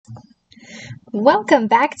Welcome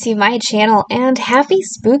back to my channel and happy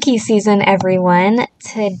spooky season, everyone.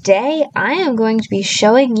 Today I am going to be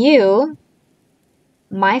showing you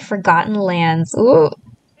my Forgotten Lands. Ooh,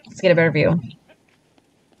 let's get a better view.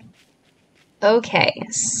 Okay,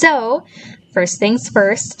 so first things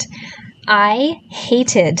first, I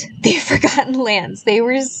hated the Forgotten Lands. They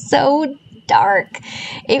were so dark.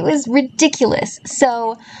 It was ridiculous.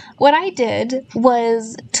 So what I did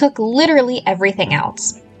was took literally everything out.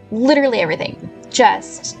 Literally everything.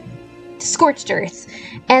 Just scorched earth.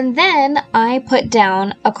 And then I put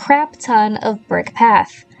down a crap ton of brick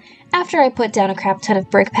path. After I put down a crap ton of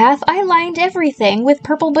brick path, I lined everything with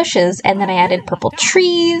purple bushes, and then I added purple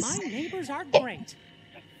trees. My neighbors are great.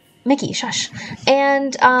 Mickey, shush.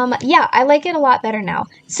 And yeah, I like it a lot better now.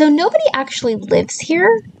 So nobody actually lives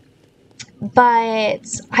here, but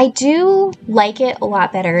I do like it a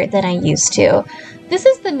lot better than I used to. This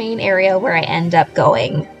is the main area where I end up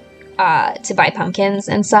going to buy pumpkins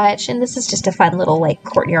and such, and this is just a fun little like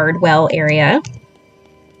courtyard well area.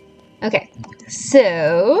 Okay,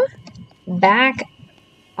 so back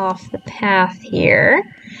off the path here.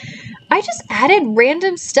 I just added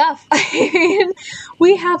random stuff. I mean,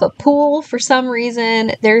 we have a pool for some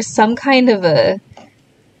reason. There's some kind of a...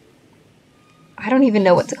 I don't even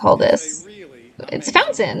know what to call this. It's a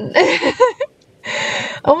fountain.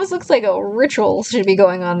 Almost looks like a ritual should be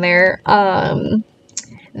going on there.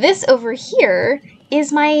 This over here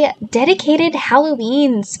is my dedicated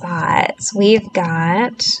Halloween spots. We've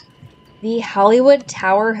got the Hollywood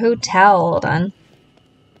Tower Hotel. Hold on.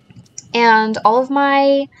 And all of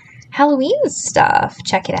my Halloween stuff.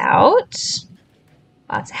 Check it out.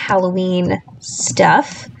 Lots of Halloween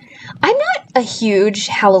stuff. I'm not a huge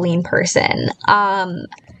Halloween person. And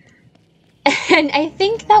I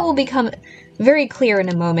think that will become very clear in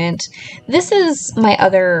a moment. This is my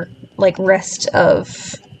other, like, rest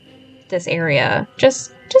of this area.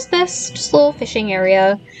 Just a little fishing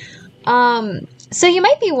area. So you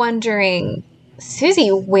might be wondering, Susie,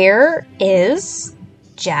 where is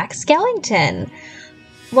Jack Skellington?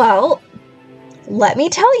 Well, let me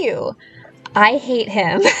tell you, I hate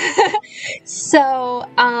him. So,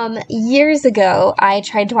 years ago, I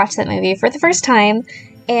tried to watch that movie for the first time,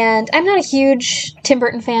 and I'm not a huge Tim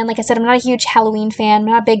Burton fan. Like I said, I'm not a huge Halloween fan. I'm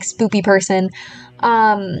not a big spoopy person.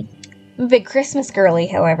 I'm a big Christmas girly,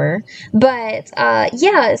 however. But,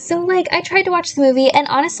 yeah, so, like, I tried to watch the movie, and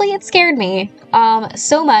honestly, it scared me,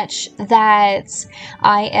 so much that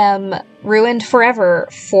I am ruined forever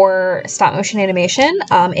for stop-motion animation.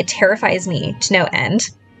 It terrifies me to no end.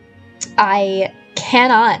 I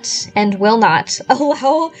cannot and will not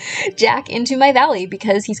allow Jack into my valley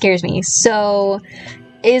because he scares me. So,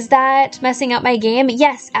 is that messing up my game?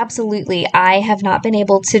 Yes, absolutely. I have not been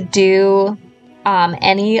able to do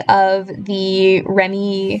any of the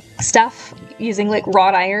Remy stuff using like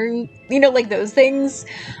wrought iron, you know, like those things.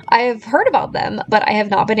 I've heard about them, but I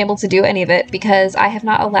have not been able to do any of it because I have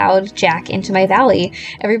not allowed Jack into my valley.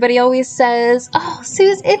 Everybody always says, oh,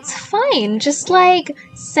 Suze, it's fine. Just like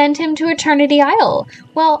send him to Eternity Isle.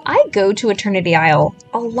 Well, I go to Eternity Isle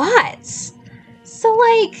a lot. So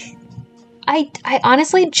like, I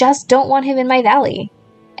honestly just don't want him in my valley.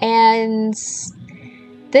 And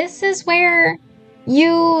this is where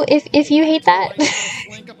if you hate that,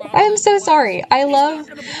 I'm so sorry. I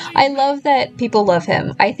love that people love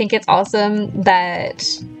him. I think it's awesome that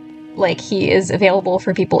like he is available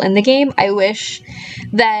for people in the game. I wish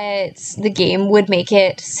that the game would make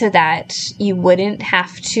it so that you wouldn't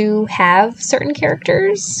have to have certain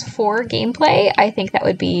characters for gameplay. I think that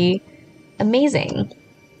would be amazing.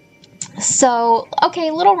 So,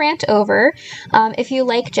 okay, little rant over. If you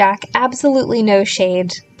like Jack, absolutely no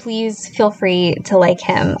shade. Please feel free to like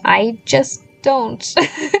him. I just don't. So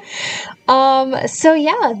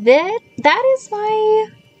yeah, that is my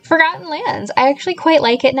Forgotten Lands. I actually quite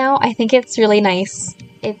like it now. I think it's really nice.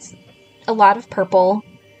 It's a lot of purple.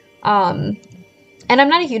 And I'm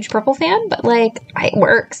not a huge purple fan, but like, it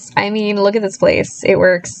works. I mean, look at this place. It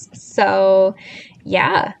works. So,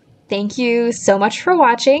 yeah. Thank you so much for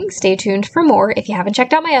watching. Stay tuned for more. If you haven't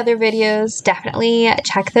checked out my other videos, definitely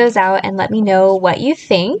check those out and let me know what you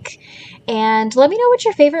think. And let me know what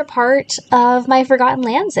your favorite part of my Forgotten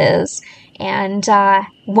Lands is and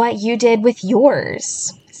what you did with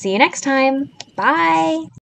yours. See you next time. Bye.